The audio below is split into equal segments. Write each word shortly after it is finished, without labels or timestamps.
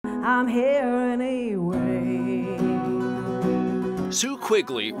I'm here anyway. Sue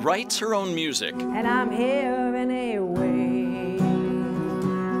Quigley writes her own music And I'm here anyway.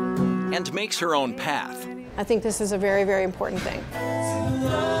 and makes her own path. I think this is a very, very important thing.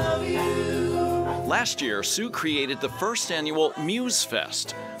 Last year, Sue created the first annual Muse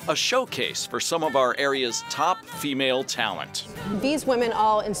Fest, a showcase for some of our area's top female talent. These women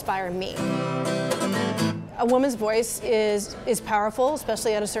all inspire me. A woman's voice is powerful,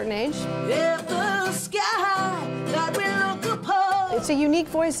 especially at a certain age. It's a unique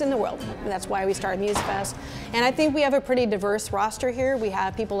voice in the world. That's why we started Muse Fest. And I think we have a pretty diverse roster here. We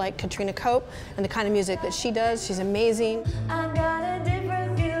have people like Katrina Kope and the kind of music that she does. She's amazing.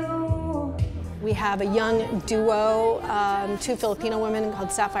 We have a young duo, two Filipino women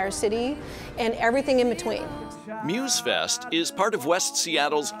called Sapphire City, and everything in between. Muse Fest is part of West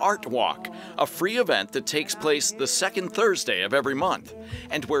Seattle's Art Walk, a free event that takes place the second Thursday of every month,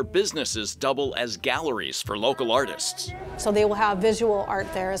 and where businesses double as galleries for local artists. So they will have visual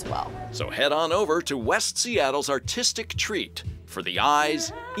art there as well. So head on over to West Seattle's artistic treat for the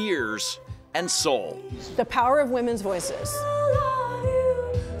eyes, ears, and soul. The power of women's voices.